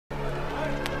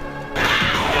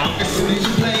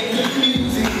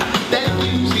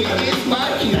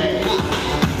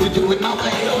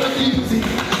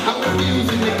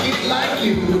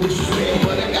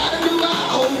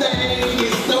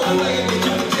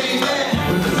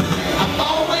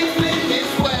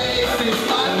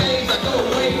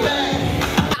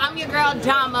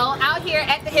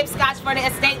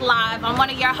live. I'm one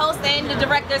of your hosts and the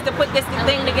directors to put this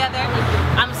thing together.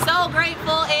 I'm so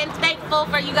grateful and thankful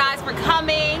for you guys for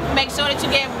coming. Make sure that you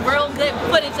get real good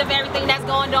footage of everything that's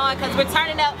going on because we're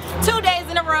turning up 2 days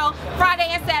in a row, Friday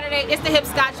and Saturday. It's the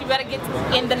HipScotch. You better get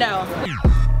in the know.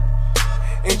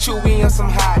 And Chewy on some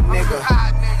hot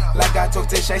nigga. Like I told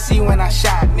Tish, I see when I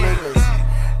shot niggas.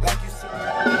 Like you see.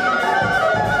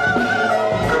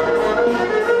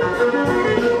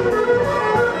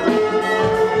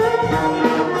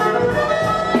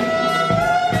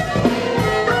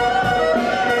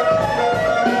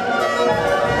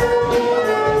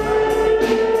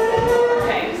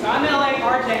 Okay, so I'm LA,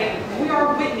 RJ. We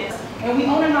are Witness, and we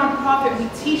own a nonprofit. We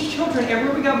teach children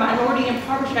everywhere we go, minority,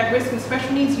 impoverished, at-risk, and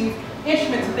special needs youth,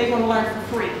 instruments that they want to learn for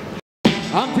free.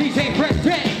 I'm DJ Fresh J.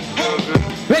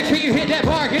 Make sure you hit that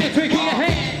bar, get a drink in your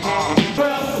hand.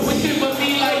 Well, we shit but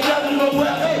me like nothing but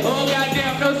well. Oh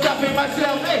goddamn, no stopping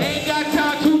myself. Ain't got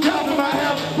time to talk for my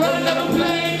health. Run another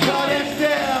plane, call that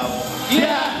style.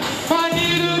 Yeah, my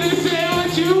nigga, this is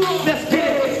what you want. Let's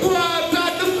get it. Squad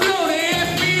got the flow, they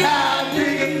ask me how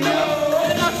nigga know.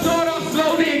 And I start off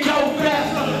slow, then go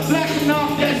faster. Flashing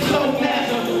off that slow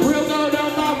master. Real gold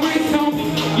on my wrist,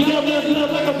 homie. You know this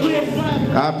look like a clear flag.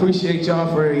 I appreciate y'all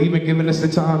for even giving us the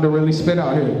time to really spit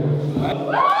out here.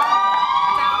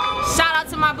 Shout out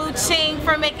to my boo Ching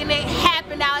for making it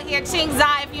happen out here. Ching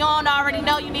Zai, if you don't already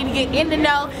know, you need to get in the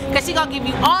know because she's gonna give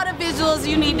you all the visuals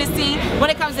you need to see when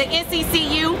it comes to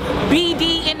NCCU,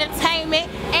 BD Entertainment,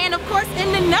 and of course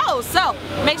in the know. So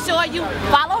make sure you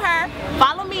follow her,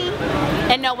 follow me,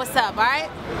 and know what's up, alright?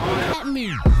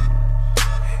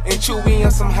 And Chewy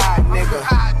on some hot nigga.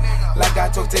 Like I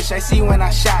told Tish, I see when I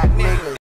shot niggas.